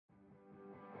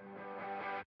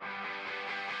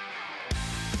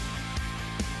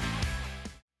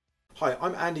Hi,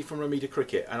 I'm Andy from Romida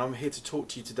Cricket and I'm here to talk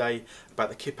to you today about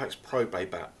the Kippax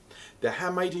Problade bat. They're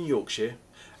handmade in Yorkshire.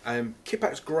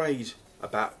 Kippax grade a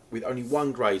bat with only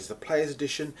one grade. It's the Players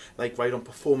Edition. They grade on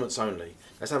performance only.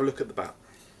 Let's have a look at the bat.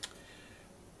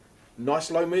 Nice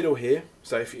low middle here,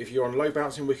 so if you're on low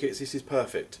bouncing wickets, this is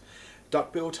perfect.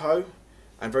 Duckbill toe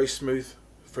and very smooth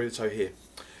through the toe here.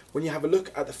 When you have a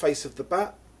look at the face of the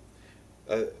bat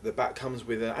comes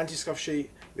with an anti-scuff sheet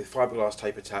with fiberglass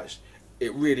tape attached.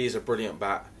 It really is a brilliant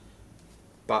bat,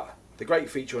 but the great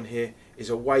feature on here is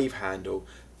a wave handle,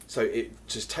 so it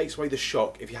just takes away the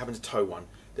shock if you happen to toe one.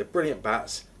 They're brilliant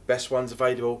bats, best ones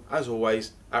available as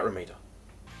always at Romida.